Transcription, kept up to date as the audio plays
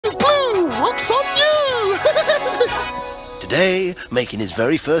today, making his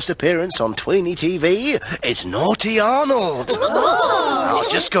very first appearance on Tweenie TV, it's Naughty Arnold. I'll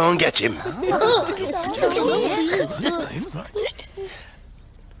just go and get him.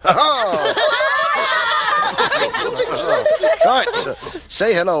 Right, so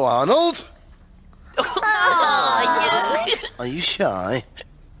say hello, Arnold. Are you shy?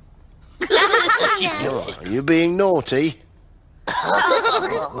 Are you being naughty?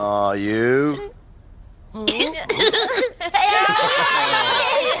 Are you?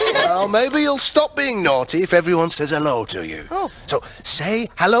 Well, maybe you'll stop being naughty if everyone says hello to you. So say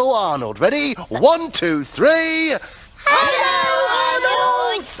hello, Arnold. Ready? 1, 2, 3.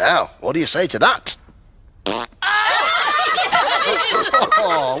 Hello, Arnold! Now, what do you say to that?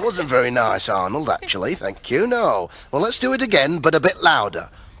 Oh, wasn't very nice, Arnold, actually. Thank you. No. Well, let's do it again, but a bit louder.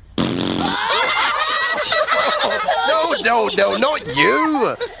 No, not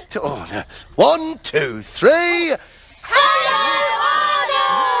you. Oh, no. 1, 2, 3. Hello,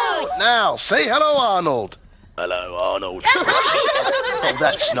 Arnold! Now, say hello, Arnold. Hello, Arnold. Oh,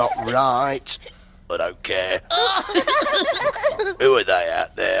 that's not right. I don't care. Who are they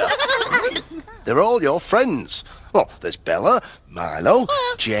out there? They're all your friends. Well, there's Bella, Milo,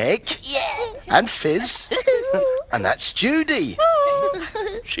 Jake, and Fizz. And that's Judy.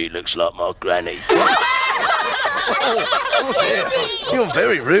 She looks like my granny. Oh, dear. You're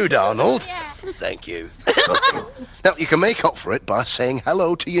very rude, Arnold. Thank you. Now, you can make up for it by saying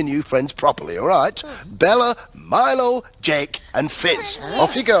hello to your new friends properly, all right? Bella, Milo, Jake, and Fizz.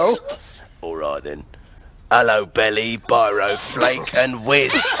 Off you go. All right, then. Hello, Belly, Biro, Flake, and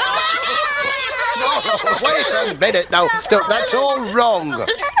Whiz. No, wait a minute. No, that's all wrong.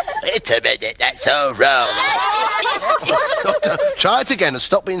 Wait a minute, that's all wrong. Try it again and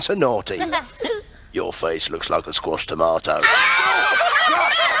stop being so naughty. Your face looks like a squashed tomato.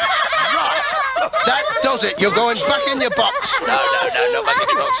 That does it. You're going back in your box. No, not back in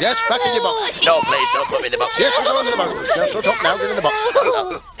the box. Yes, back in your box. No, please, don't put me in the box. Yes, we're going in the box. Just shut up now. Get in the box.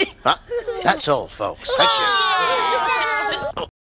 Right, that's all, folks. Thank you.